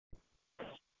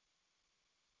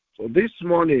So this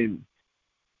morning,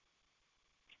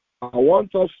 I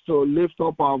want us to lift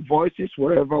up our voices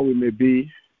wherever we may be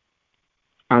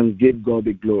and give God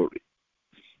the glory.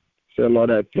 Say,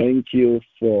 Lord, I thank you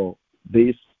for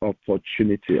this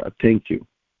opportunity. I thank you.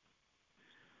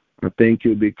 I thank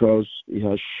you because He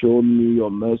has shown me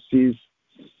your mercies.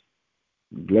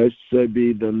 Blessed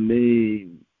be the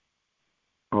name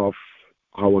of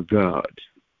our God.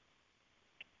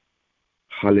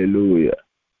 Hallelujah.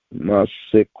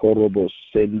 Masekorobo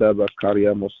senda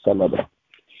bakaria mosalaba.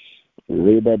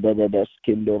 Reba baba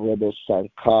skindo robo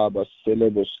sankaba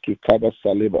selebo skikaba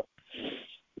saliba.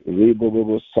 Reba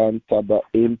baba santa ba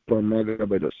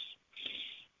impranagabedos.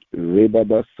 Reba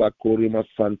ba sakurima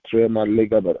santrema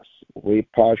legabedos.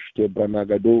 Repashte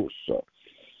banagadosa.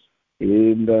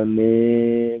 In the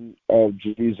name of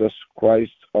Jesus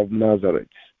Christ of Nazareth,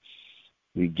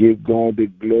 we give God the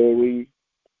glory.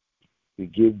 We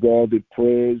give God the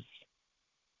praise.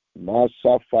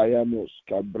 Masa fayamos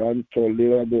kabranto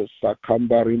lirabo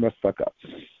sakambari masaka.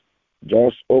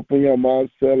 Just open your mouth,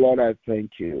 say, Lord, I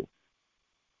thank you.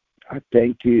 I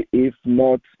thank you. If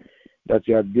not that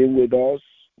you have been with us,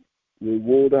 we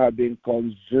would have been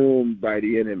consumed by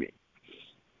the enemy.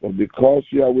 But because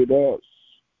you are with us,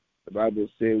 the Bible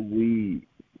says we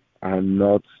are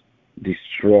not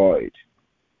destroyed.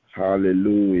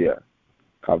 Hallelujah.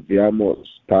 Kaviamos,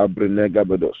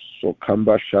 Tabrinegabados,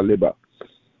 Sokamba Shaliba,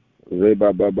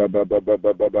 Reba Baba Baba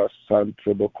Baba Baba,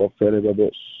 Santroboko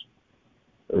Ferebabos,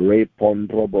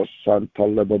 Repondrobos,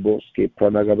 Santalababos,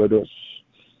 Pranagabados,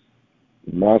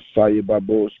 Masai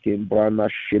Babos, Brana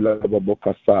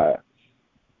Shilababokasaya,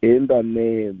 in the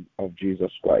name of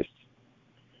Jesus Christ.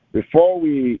 Before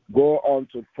we go on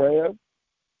to prayer,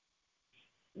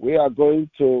 we are going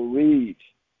to read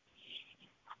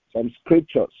some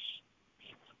scriptures.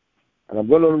 And I'm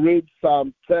going to read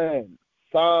Psalm 10.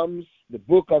 Psalms, the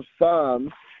book of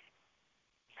Psalms,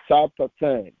 chapter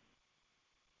 10.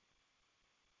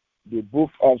 The book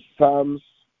of Psalms,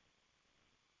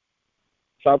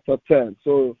 chapter 10.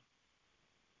 So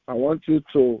I want you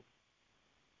to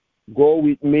go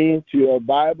with me to your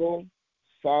Bible,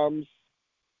 Psalms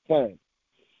 10.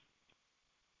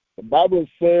 The Bible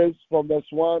says from verse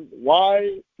 1,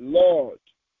 why, Lord,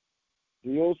 do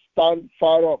you stand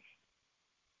far off?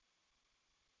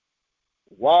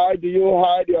 Why do you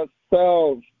hide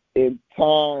yourself in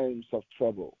times of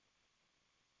trouble?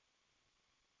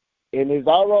 In his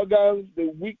arrogance,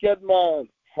 the wicked man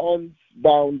hunts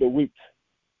down the weak,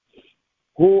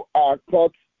 who are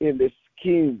caught in the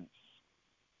schemes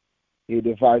he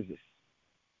devises.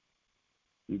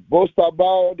 He boasts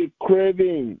about the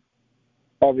craving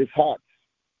of his heart.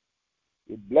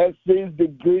 He blesses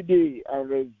the greedy and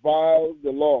reviles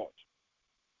the Lord.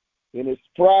 In his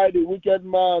pride, the wicked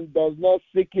man does not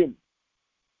seek him.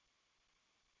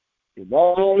 In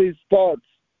all his thoughts,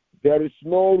 there is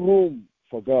no room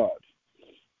for God.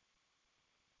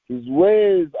 His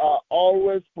ways are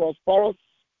always prosperous.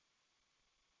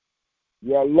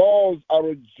 Your laws are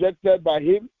rejected by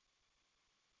him.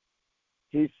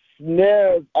 He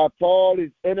snares at all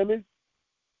his enemies.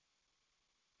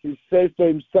 He says to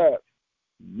himself,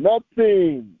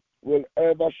 nothing will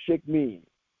ever shake me.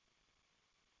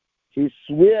 He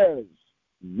swears,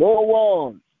 no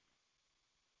one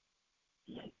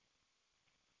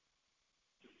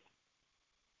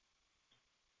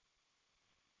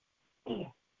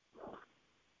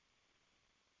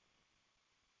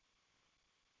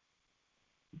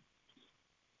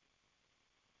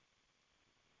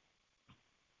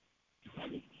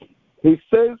he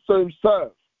says to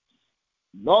himself,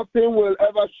 nothing will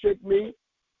ever shake me.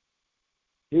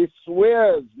 He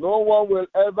swears, no one will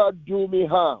ever do me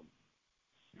harm.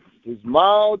 His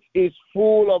mouth is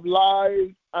full of lies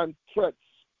and threats.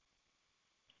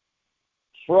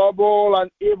 Trouble and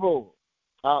evil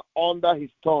are under his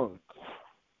tongue.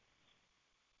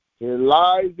 He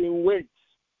lies in wait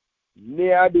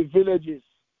near the villages.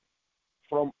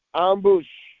 From ambush,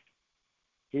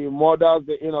 he murders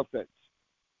the innocent.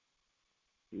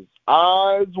 His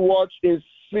eyes watch in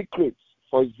secret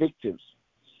for his victims.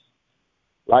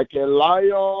 Like a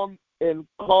lion in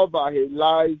cover, he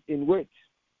lies in wait.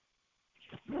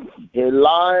 He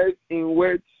lies in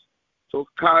wait to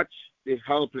catch the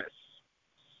helpless.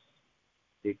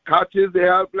 He catches the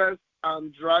helpless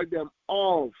and drags them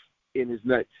off in his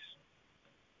nets.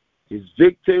 His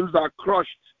victims are crushed.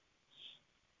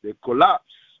 They collapse.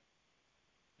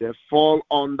 They fall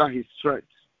under his strength.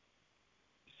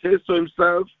 He says to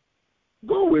himself,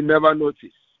 God will never notice.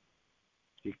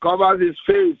 He covers his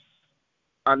face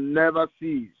and never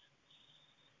sees.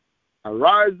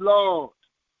 Arise, Lord.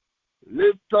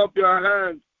 Lift up your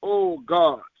hands, O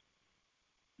God.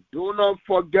 Do not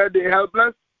forget the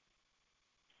helpless.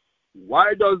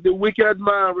 Why does the wicked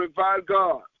man revile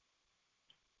God?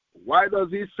 Why does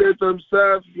he say to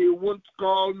himself, he won't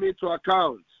call me to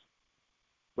account?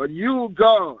 But you,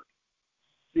 God,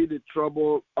 see the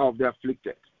trouble of the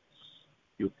afflicted.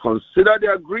 You consider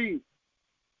their grief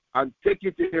and take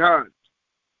it in hand.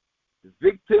 The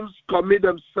victims commit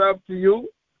themselves to you.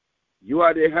 You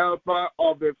are the helper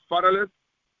of the fatherless.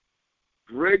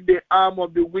 Break the arm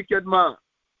of the wicked man.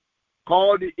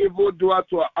 Call the evildoer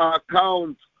to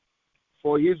account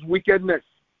for his wickedness.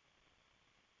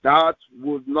 That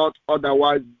would not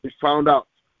otherwise be found out.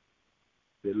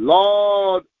 The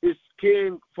Lord is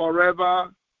king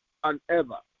forever and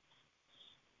ever.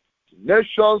 The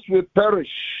nations will perish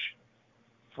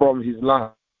from his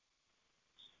land.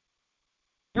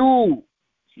 You,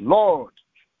 Lord,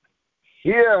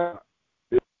 hear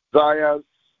the desires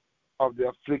of the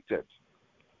afflicted.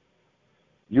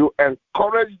 You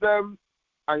encourage them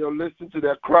and you listen to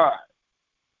their cry,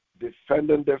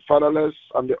 defending the fatherless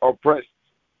and the oppressed,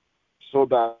 so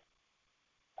that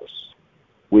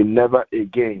we never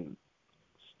again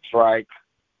strike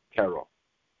terror.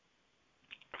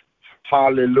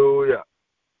 Hallelujah.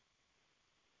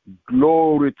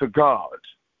 Glory to God.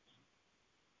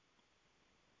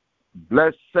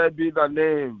 Blessed be the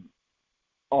name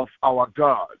of our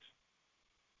God.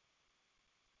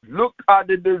 Look at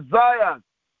the desires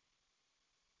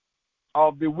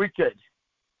of the wicked,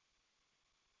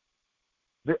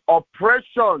 the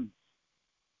oppression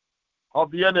of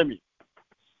the enemy.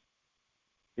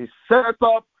 He set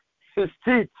up his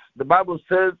teeth, the Bible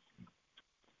says,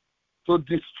 to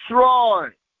destroy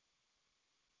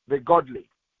the godly.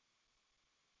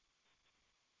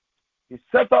 He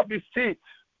set up his teeth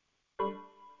to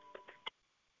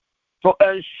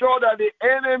ensure that the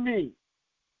enemy,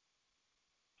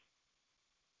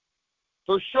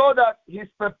 to show that his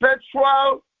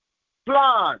perpetual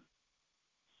plan,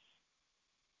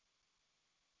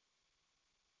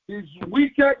 his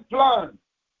wicked plan,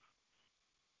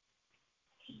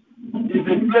 is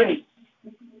in place.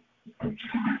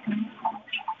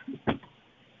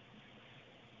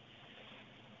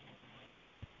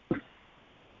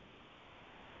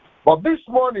 But this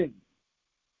morning,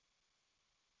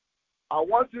 I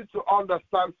want you to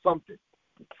understand something.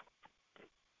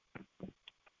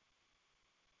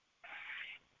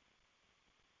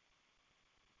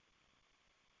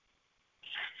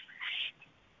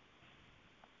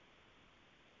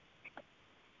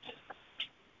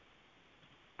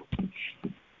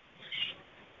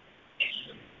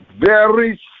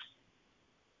 There is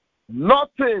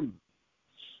nothing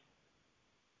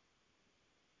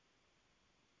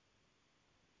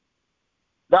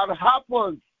that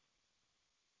happens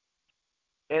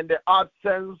in the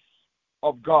absence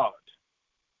of God.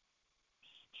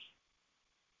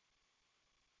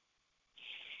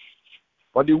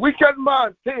 But the wicked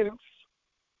man thinks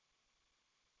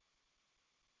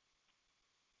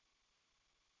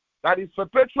that his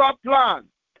perpetual plan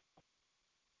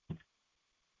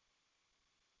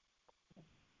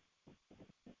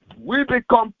will be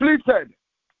completed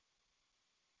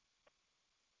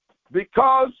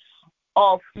because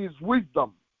of his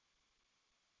wisdom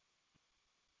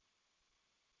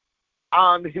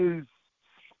and his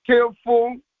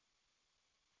skillful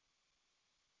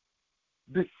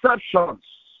deceptions.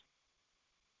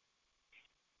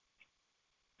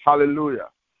 Hallelujah.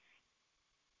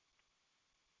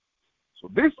 So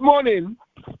this morning,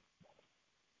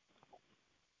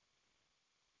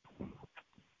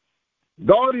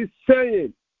 God is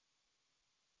saying,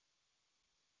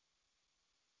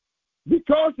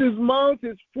 because his mouth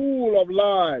is full of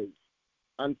lies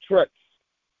and threats,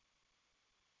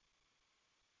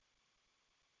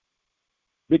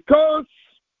 because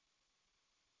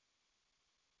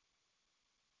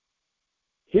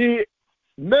he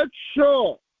makes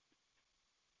sure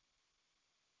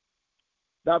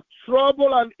that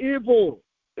trouble and evil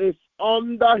is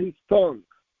under his tongue,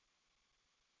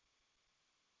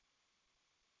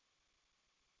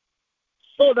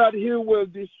 so that he will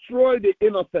destroy the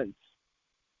innocent.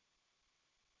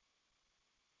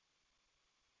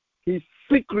 He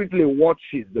secretly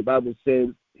watches, the Bible says,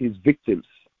 his victims.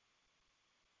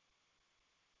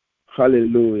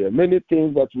 Hallelujah. Many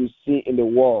things that we see in the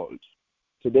world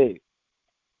today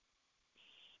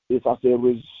is as a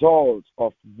result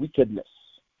of wickedness.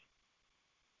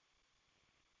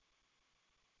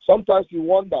 Sometimes you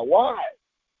wonder why.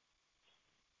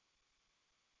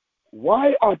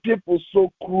 Why are people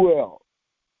so cruel?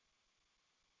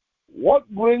 What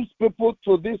brings people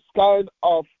to this kind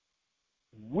of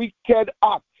wicked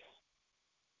acts?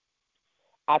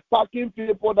 Attacking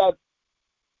people that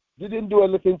didn't do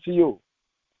anything to you.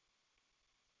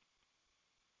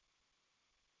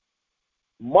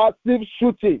 Massive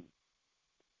shooting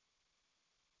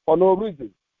for no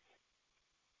reason.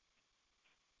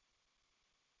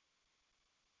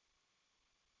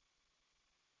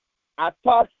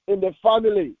 Attacks in the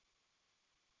family.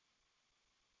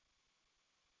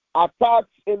 Attacks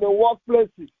in the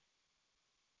workplaces.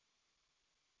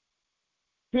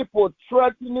 People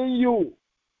threatening you.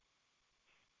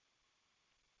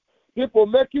 People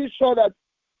making sure that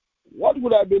what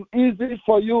would have been easy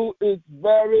for you is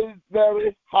very,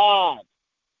 very hard.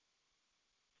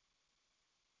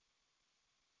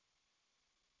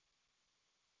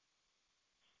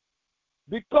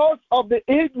 Because of the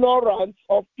ignorance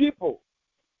of people.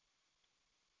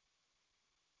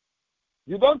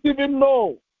 You don't even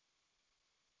know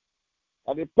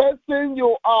that the person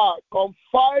you are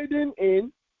confiding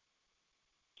in,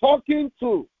 talking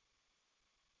to,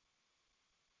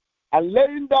 and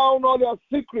laying down all your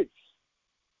secrets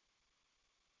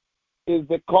is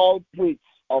the culprit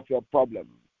of your problem.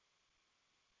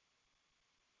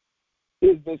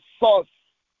 Is the source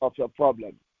of your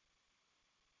problem.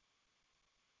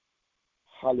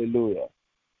 Hallelujah.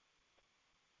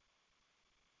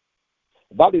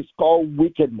 That is called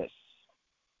wickedness.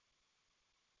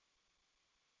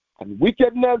 And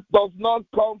wickedness does not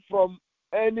come from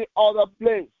any other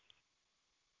place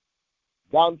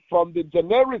than from the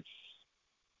generics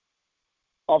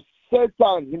of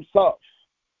Satan himself.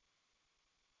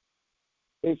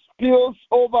 It spills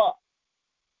over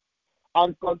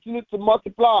and continues to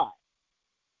multiply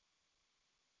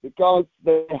because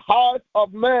the heart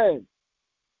of man,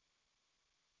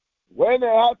 when the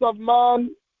heart of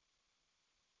man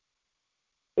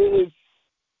is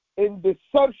in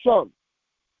deception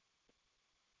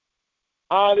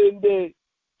and in the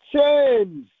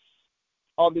chains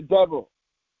of the devil,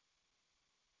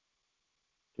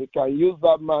 he can use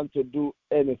that man to do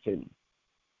anything.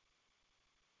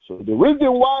 So the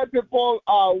reason why people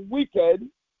are wicked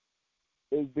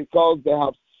is because they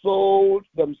have sold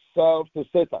themselves to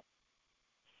Satan.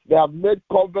 They have made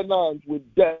covenant with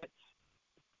death.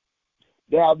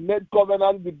 They have made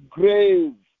covenant with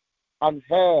grave and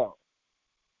hell.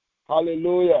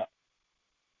 Hallelujah.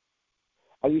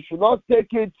 And you should not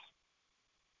take it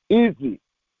easy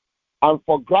and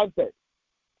for granted.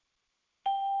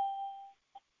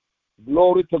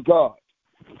 Glory to God.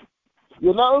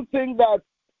 You now think that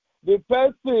the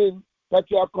person that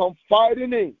you are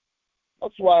confiding in,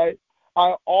 that's why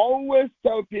I always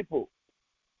tell people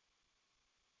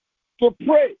to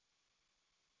pray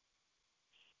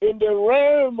in the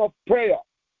realm of prayer,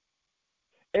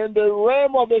 in the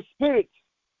realm of the Spirit.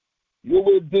 You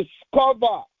will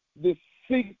discover the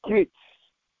secrets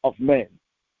of men.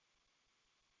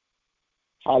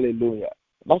 Hallelujah.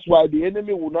 That's why the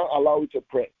enemy will not allow you to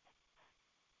pray.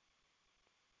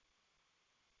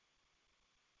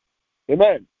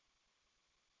 Amen.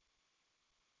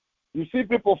 You see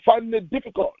people finding it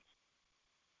difficult.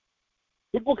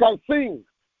 People can sing.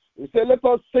 We say, let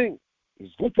us sing.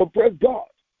 It's good to praise God.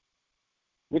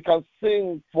 We can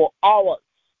sing for hours.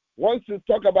 Once you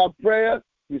talk about prayer,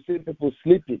 you see people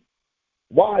sleeping.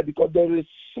 Why? Because there is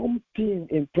something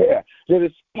in prayer. There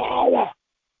is power.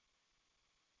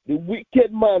 The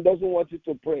wicked man doesn't want you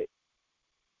to pray.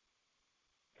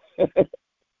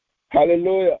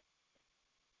 Hallelujah.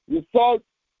 You thought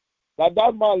that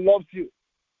man loves you,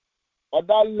 or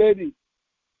that lady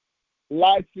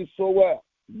likes you so well.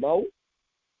 No.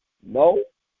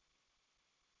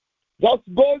 Just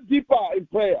go deeper in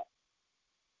prayer.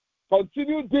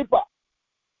 Continue deeper.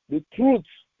 The truth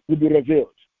will be revealed.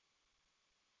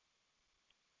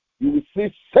 You will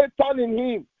see Satan in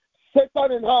him,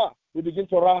 Satan in her will begin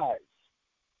to rise.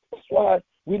 That's why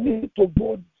we need to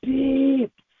go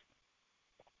deep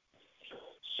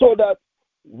so that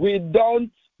we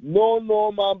don't know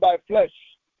no man by flesh.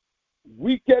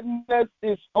 Wickedness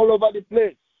is all over the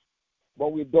place,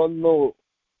 but we don't know.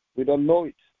 We don't know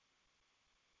it.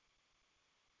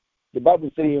 The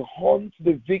Bible says he haunts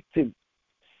the victim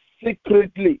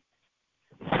secretly.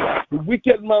 The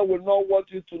wicked man will not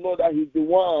want you to know that he's the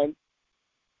one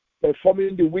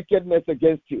performing the wickedness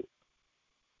against you.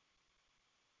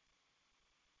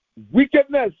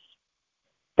 Wickedness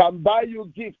can buy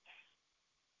you gifts,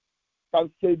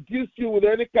 can seduce you with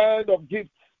any kind of gift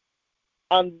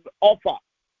and offer,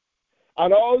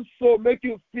 and also make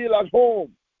you feel at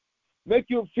home, make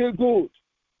you feel good.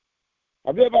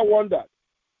 Have you ever wondered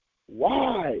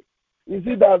why is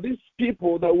it that these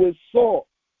people that we saw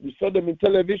them in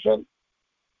television,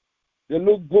 they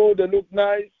look good, they look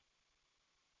nice,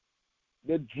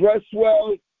 they dress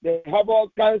well, they have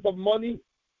all kinds of money,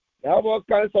 They have all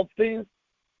kinds of things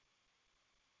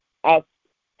as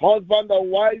husband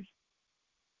and wife,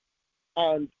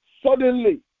 and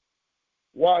suddenly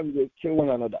one will kill one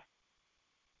another.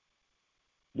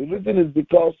 The reason is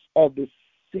because of the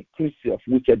secrecy of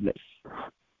wickedness.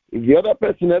 If the other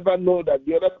person ever know that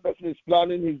the other person is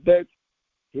planning his death,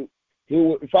 he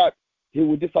will, in fact, he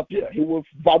will disappear. He will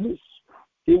vanish.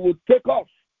 He will take off.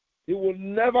 He will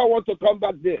never want to come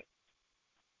back there.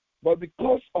 But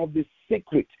because of the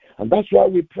secret, and that's why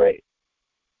we pray.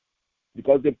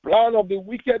 Because the plan of the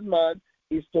wicked man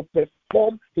is to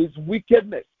perform his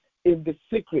wickedness in the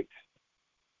secret.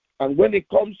 And when it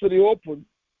comes to the open,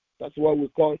 that's what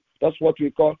we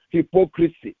call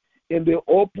hypocrisy. In the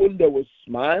open, they will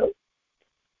smile.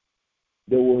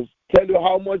 They will tell you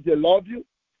how much they love you.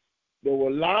 They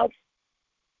will laugh.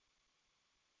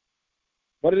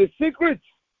 But in the secret,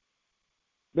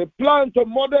 the plan to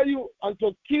murder you and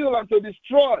to kill and to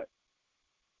destroy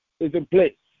is in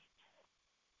place.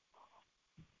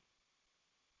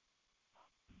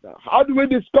 Now, how do we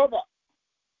discover?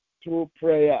 Through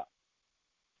prayer,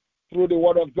 through the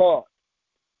Word of God,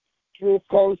 through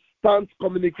constant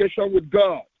communication with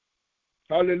God.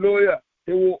 Hallelujah.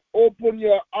 He will open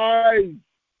your eyes.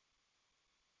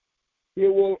 He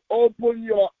will open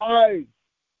your eyes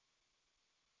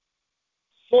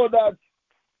so that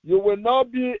you will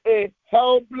not be a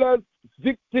helpless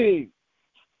victim.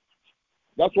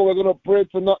 That's what we're going to pray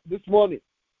tonight, this morning.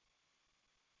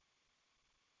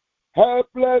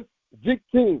 Helpless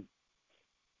victim.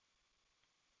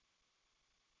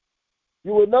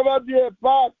 You will never be a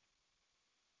part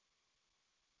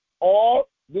or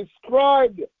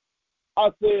described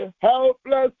as a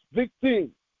helpless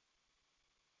victim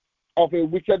of a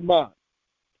wicked man,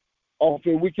 of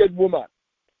a wicked woman.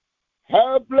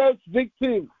 Helpless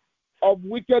victim of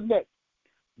wickedness.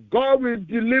 God will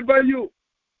deliver you.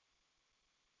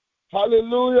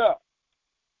 Hallelujah.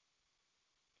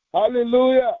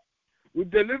 Hallelujah. We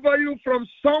deliver you from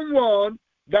someone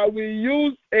that will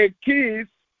use a kiss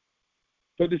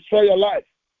to destroy your life.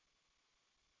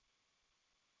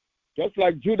 Just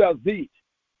like Judas did.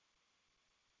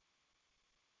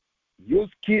 Use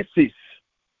kisses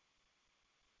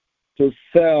to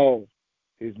sell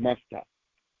his master.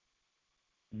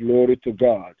 Glory to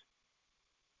God.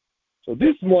 So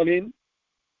this morning,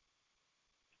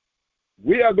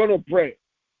 we are going to pray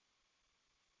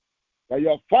that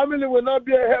your family will not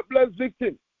be a helpless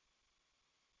victim.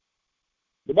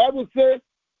 The Bible says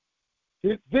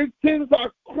his victims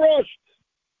are crushed.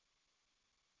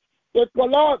 They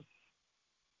collapse.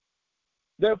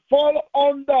 They fall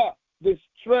under the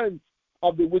strength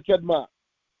of the wicked man.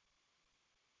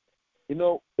 You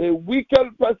know, a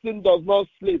wicked person does not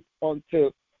sleep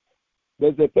until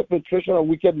there's a perpetration of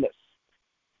wickedness,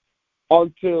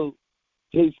 until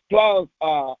his plans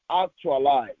are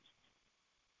actualized,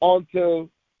 until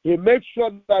he makes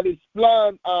sure that his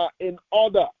plans are in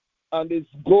order and is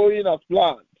going as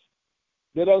planned.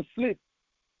 They don't sleep.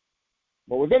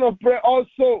 But we're going to pray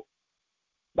also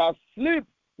that sleep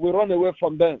will run away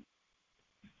from them.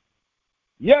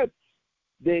 Yet,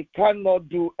 they cannot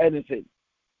do anything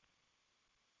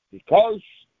because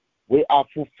we are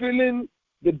fulfilling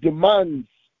the demands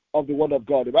of the Word of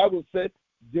God. The Bible said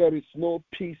there is no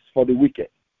peace for the wicked.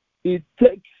 It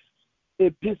takes a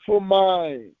peaceful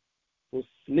mind to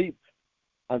sleep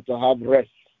and to have rest.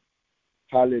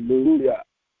 Hallelujah.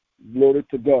 Glory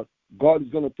to God. God is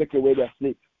going to take away their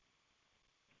sleep.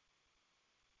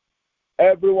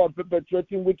 Everyone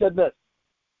perpetrating wickedness,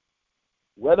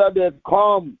 whether they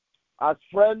come as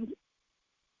friends,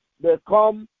 they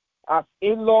come as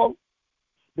in-law,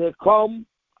 they come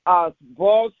as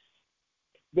boss,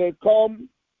 they come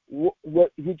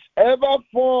whichever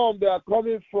form they are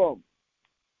coming from,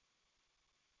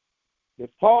 the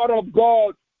power of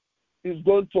God is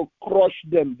going to crush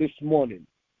them this morning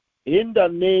in the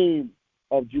name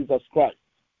of Jesus Christ.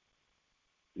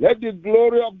 Let the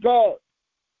glory of God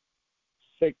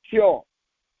secure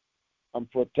and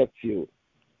protect you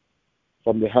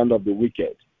from the hand of the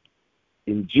wicked.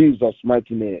 In Jesus'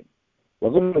 mighty name,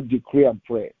 we're going to decree and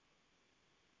pray.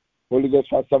 Holy Ghost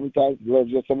fast 7 times, blood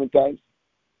just 7 times.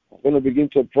 We're going to begin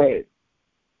to pray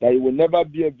that you will never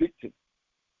be a victim.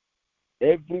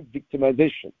 Every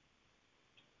victimization,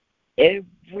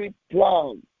 every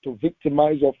plan to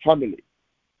victimize your family,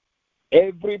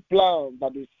 every plan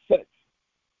that is set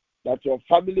that your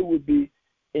family will be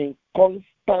in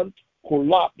constant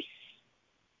collapse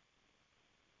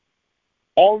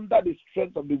under the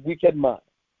strength of the wicked man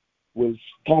will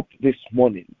stop this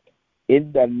morning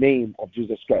in the name of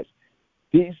Jesus Christ.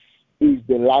 This is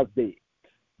the last day.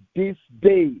 This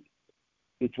day,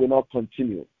 it will not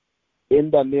continue. In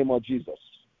the name of Jesus,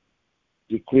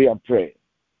 decree and pray.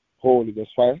 Holy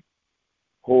Ghost fire,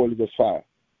 Holy Ghost fire,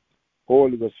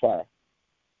 Holy Ghost fire,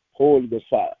 Holy Ghost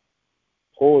fire,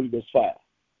 Holy Ghost fire,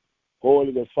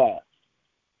 Holy Ghost fire,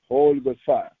 Holy Ghost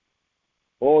fire,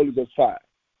 Holy Ghost fire,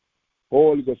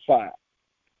 Holy Ghost fire,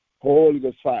 Holy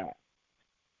Ghost fire,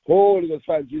 Holy Ghost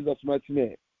fire, Jesus' mighty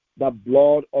name. The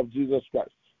blood of Jesus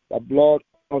Christ, the blood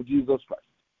of Jesus Christ,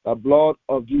 the blood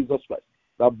of Jesus Christ,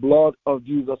 the blood of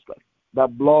Jesus Christ, the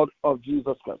blood of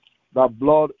Jesus Christ, the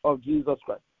blood of Jesus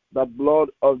Christ, the blood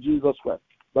of Jesus Christ,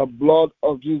 the blood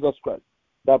of Jesus Christ,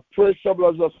 the precious blood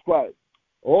of Jesus Christ.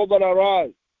 Oh God,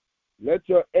 arise. Let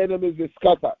your enemies be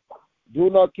scattered. Do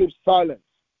not keep silence.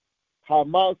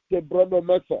 Hamas te brono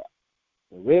mesa.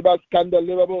 Reba scandal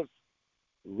libables.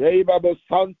 Reba bo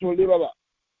santo libaba.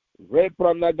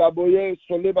 Repra nagaboye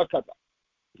solibakata.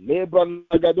 Lebra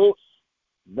nagados.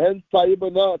 Menta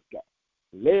ibanaska.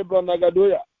 Lebra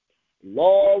nagadoya.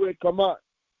 Lord, we command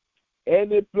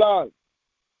any plan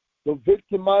to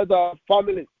victimize our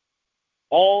families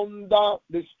under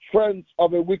the strength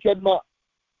of a wicked man,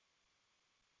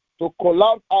 to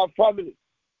collapse our families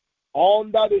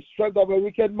under the strength of a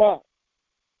wicked man,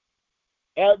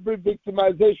 every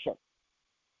victimization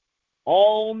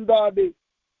under the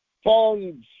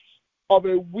tongues of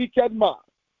a wicked man,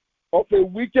 of a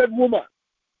wicked woman,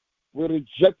 we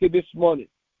reject it this morning.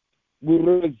 We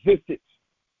resist it.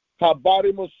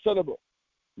 Kabari Musalabo.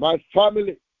 My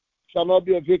family shall not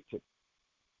be a victim.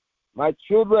 My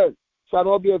children shall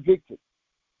not be a victim.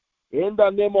 In the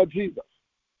name of Jesus.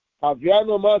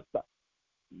 Kaviano Master.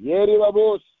 Yeri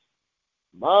Babos.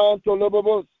 Manto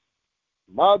Lobos.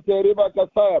 Mante Riba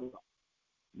Kasayama.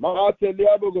 Mate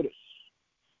Liabogos.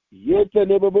 Yete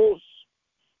Nebabos.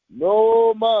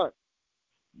 No man,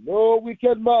 no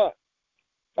wicked man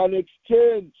can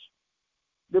exchange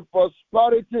the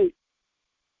prosperity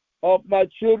of my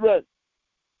children,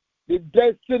 the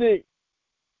destiny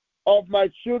of my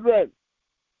children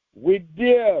with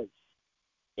theirs.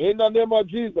 In the name of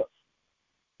Jesus,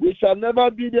 we shall never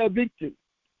be their victim.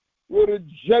 We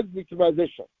reject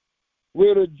victimization. We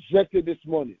reject it this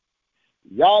morning.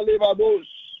 Yali babos,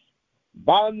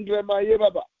 bandre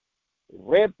mayebaba,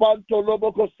 repanto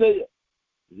lobokoseye,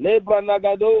 lebra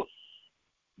nagados,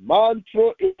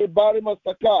 mantro ibari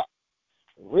masaka,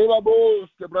 rebabos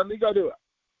kebranigadua,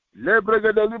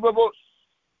 lebregada libabos,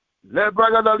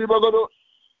 lebragada libagodos,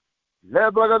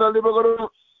 lebragada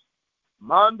libagodos,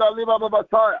 manda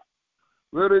libabataya.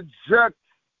 We reject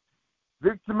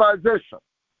victimization.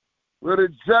 We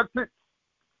reject it.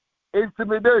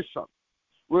 Intimidation.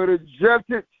 We reject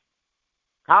it.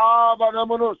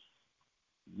 Kabanamonos.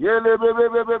 Yele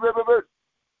bebe.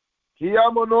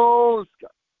 Kiamonoska.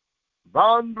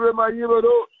 Bandre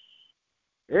mayibados.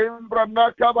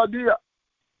 Embranaka badia.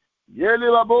 Yele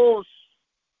babos.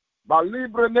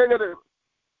 Balibre negative.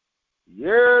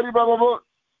 Yeli babos.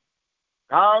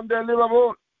 Kande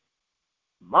libabos.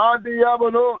 Mandi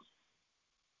yamonos.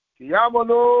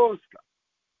 Kiamonoska.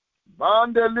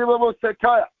 Bande libabos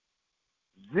sekaya.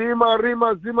 Zima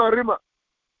rima.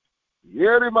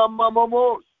 Yeri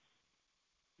mamamos.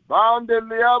 Bande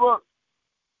liaba.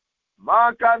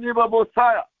 Maka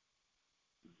libabosaya.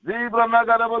 Zibra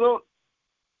nagarabados.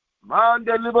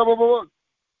 Mande libabos.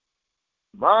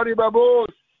 Mari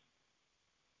babos.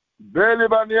 Beli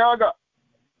baniaga.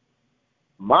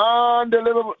 Mande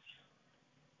libabos.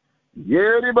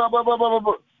 Yeri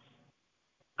bababababos.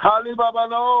 Kali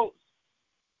babanos.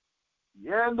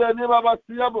 Yende libaba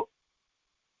siyabo.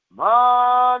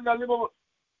 Manda libabos.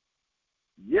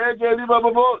 Yege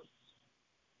libabos.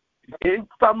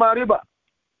 Intamariba.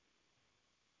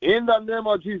 In the name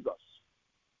of Jesus,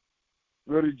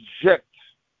 we reject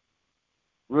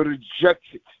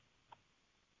it.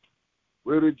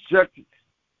 We reject it.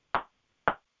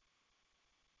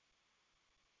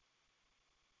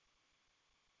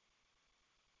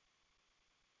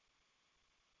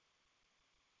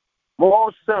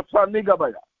 Mose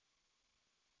Planigabaya.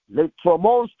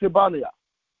 Letromos Tibania.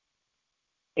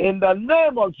 In the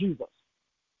name of Jesus,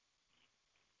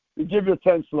 we give you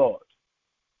thanks, Lord.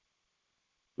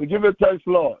 We give you thanks,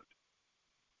 Lord.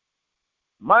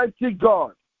 Mighty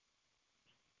God,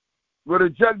 we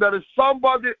reject there is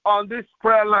somebody on this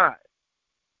prayer line.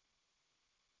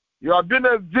 You have been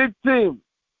a victim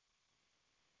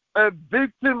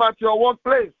at your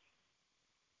workplace.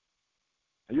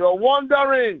 You're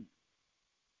wondering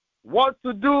what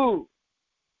to do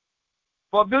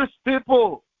for these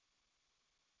people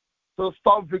to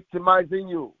stop victimizing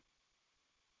you.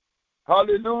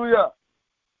 Hallelujah.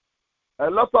 A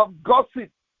lot of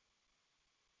gossip,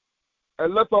 a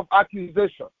lot of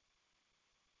accusation.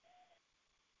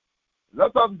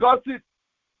 lot of gossip,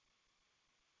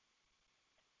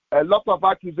 a lot of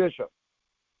accusation.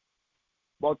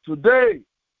 But today,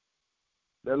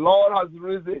 the Lord has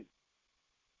risen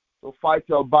to fight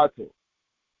your battle.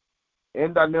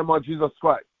 In the name of Jesus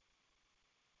Christ,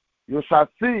 you shall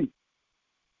see,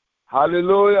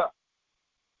 hallelujah,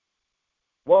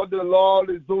 what the Lord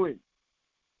is doing,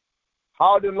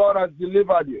 how the Lord has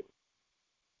delivered you.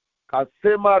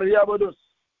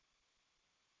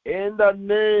 In the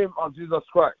name of Jesus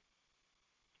Christ.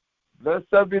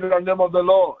 Blessed be the name of the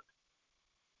Lord.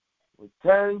 We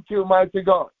thank you, mighty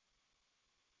God.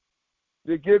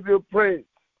 We give you praise.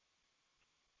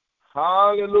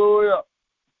 Hallelujah.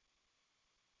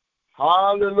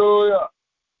 Hallelujah.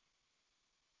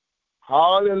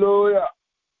 Hallelujah.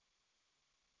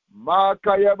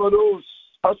 Makayabados.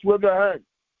 Just wave your hand.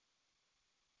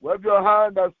 Wave your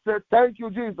hand and say, thank you,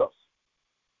 Jesus,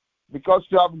 because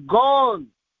you have gone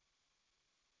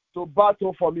to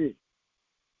battle for me.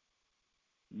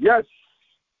 Yes,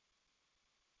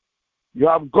 you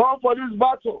have gone for this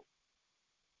battle,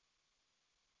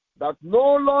 that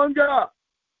no longer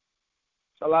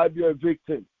shall I be a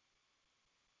victim.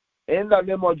 In the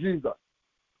name of Jesus.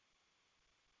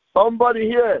 Somebody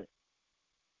here,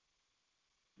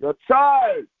 your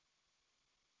child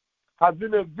has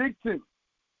been a victim.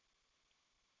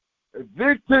 A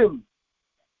victim.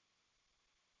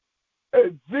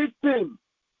 A victim.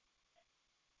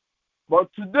 But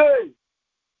today,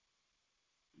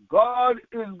 God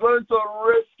is going to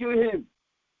rescue him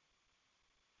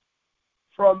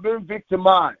from being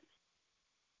victimized.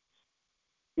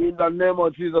 In the name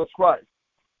of Jesus Christ.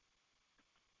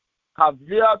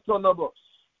 Kavia Tonobos.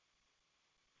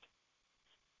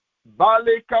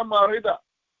 Baleka Marida.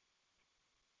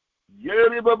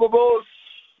 Yeri Babos.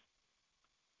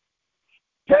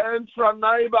 Kentra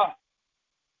Naiba.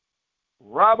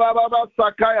 Rabababa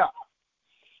Sakaya.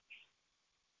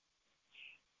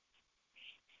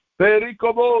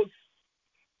 Perikobos.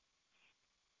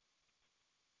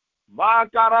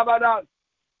 Makarabadas.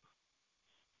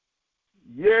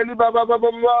 Yeli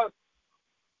Babababas.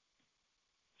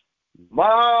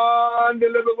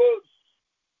 Mandelebos.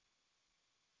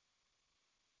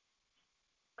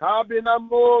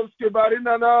 Kabinamos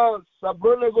Kibarinanas.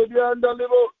 Sabrone Godianda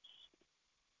Libos.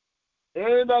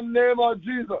 In the name of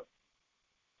Jesus.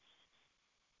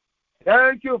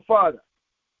 Thank you, Father.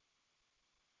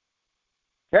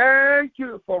 Thank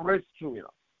you for rescuing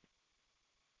us.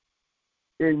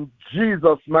 In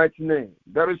Jesus' mighty name.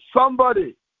 There is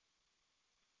somebody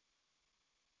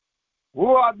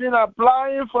who have been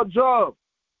applying for jobs.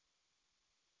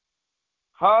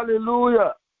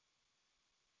 Hallelujah.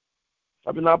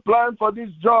 I've been applying for this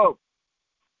job.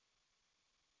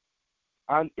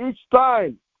 And each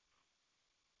time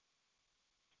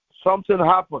something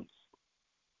happens,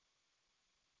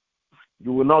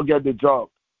 you will not get the job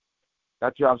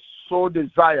that you have so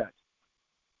desired.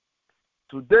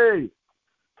 Today,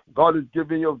 God is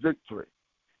giving you victory.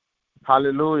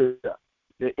 Hallelujah.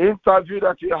 The interview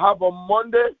that you have on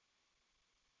Monday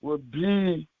will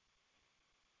be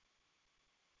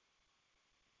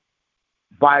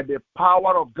by the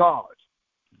power of God.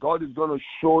 God is going to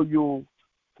show you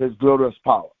his glorious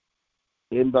power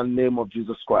in the name of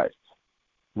Jesus Christ.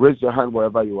 Raise your hand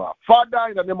wherever you are. Father,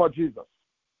 in the name of Jesus,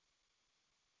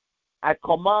 I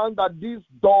command that this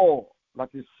door that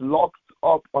is locked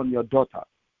up on your daughter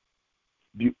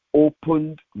be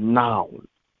opened now.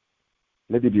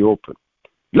 Let it be open.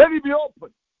 Let it be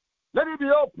open. Let it be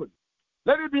open.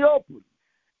 Let it be open.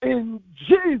 In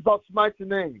Jesus' mighty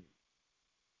name.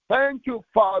 Thank you,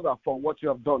 Father, for what you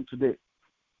have done today.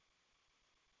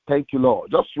 Thank you, Lord.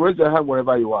 Just raise your hand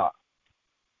wherever you are.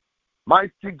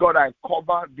 Mighty God, I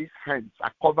cover these hands. I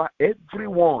cover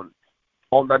everyone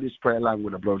under this prayer line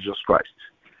with the blood of Jesus Christ.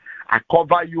 I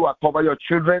cover you. I cover your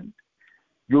children.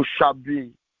 You shall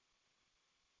be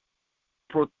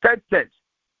protected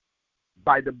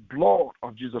by the blood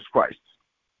of Jesus Christ.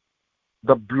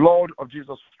 The blood of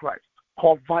Jesus Christ.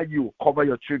 Cover you. Cover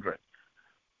your children.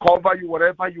 Cover you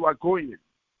wherever you are going.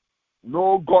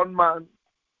 No gunman,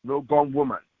 no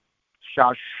gunwoman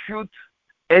shall shoot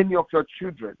any of your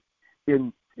children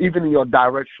even in your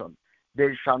direction. They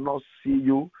shall not see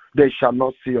you. They shall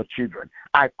not see your children.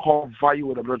 I cover you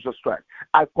with the blood of Jesus Christ.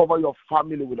 I cover your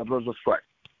family with the blood of Jesus Christ.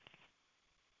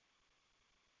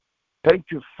 Thank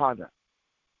you, Father.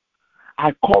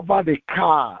 I cover the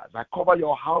cars. I cover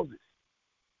your houses.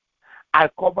 I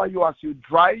cover you as you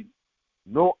drive.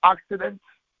 No accidents.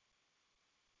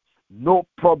 No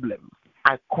problem.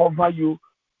 I cover you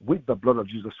with the blood of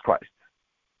Jesus Christ.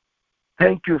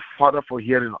 Thank you, Father, for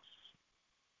hearing us.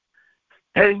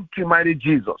 Thank you, mighty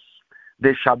Jesus.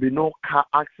 There shall be no car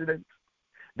accident.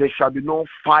 There shall be no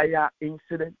fire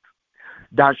incident.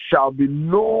 There shall be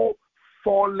no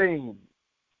falling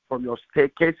from your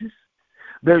staircases.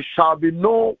 There shall be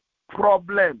no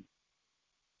problem.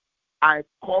 I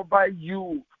cover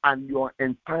you and your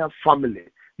entire family,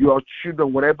 your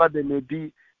children, wherever they may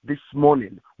be this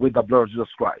morning, with the blood of Jesus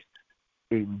Christ.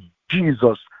 In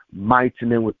Jesus' mighty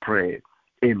name we pray.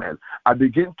 Amen. I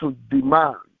begin to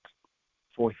demand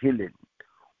for healing.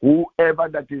 Whoever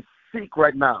that is sick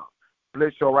right now,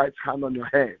 place your right hand on your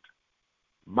head.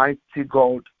 Mighty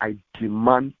God, I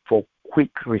demand for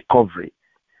quick recovery.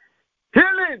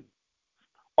 Healing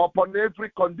upon every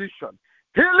condition.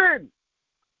 Healing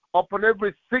upon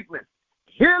every sickness.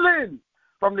 Healing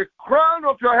from the crown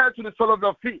of your head to the sole of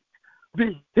your feet.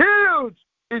 Be healed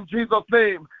in Jesus'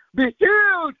 name. Be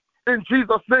healed in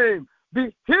Jesus' name.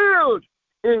 Be healed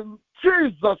in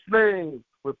Jesus' name.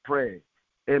 We pray.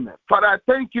 Amen. Father, I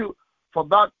thank you for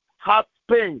that heart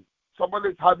pain. Somebody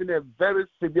is having a very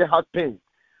severe heart pain.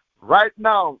 Right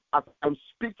now, as I'm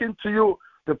speaking to you,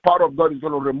 the power of God is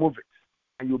going to remove it,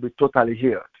 and you'll be totally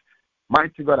healed.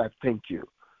 Mighty God, I thank you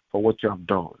for what you have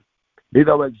done. Be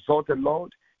thou exalted,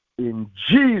 Lord. In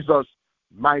Jesus'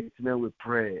 mighty name we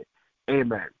pray.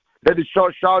 Amen. Let the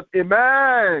church shout,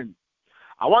 Amen.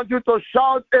 I want you to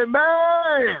shout,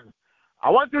 Amen. I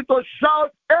want you to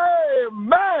shout,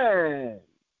 Amen.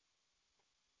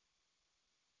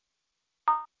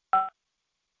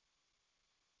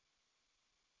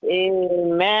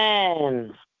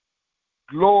 Amen.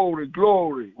 Glory,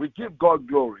 glory. We give God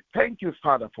glory. Thank you,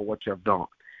 Father, for what you have done.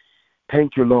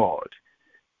 Thank you, Lord.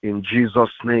 In Jesus'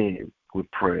 name we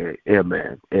pray.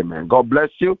 Amen. Amen. God bless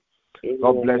you.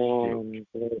 God bless you.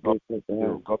 God bless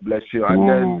you. God bless you. And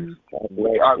then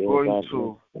we are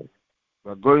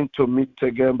going to meet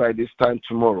again by this time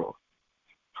tomorrow.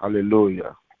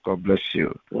 Hallelujah. God bless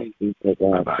you.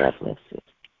 Bye-bye. God bless you.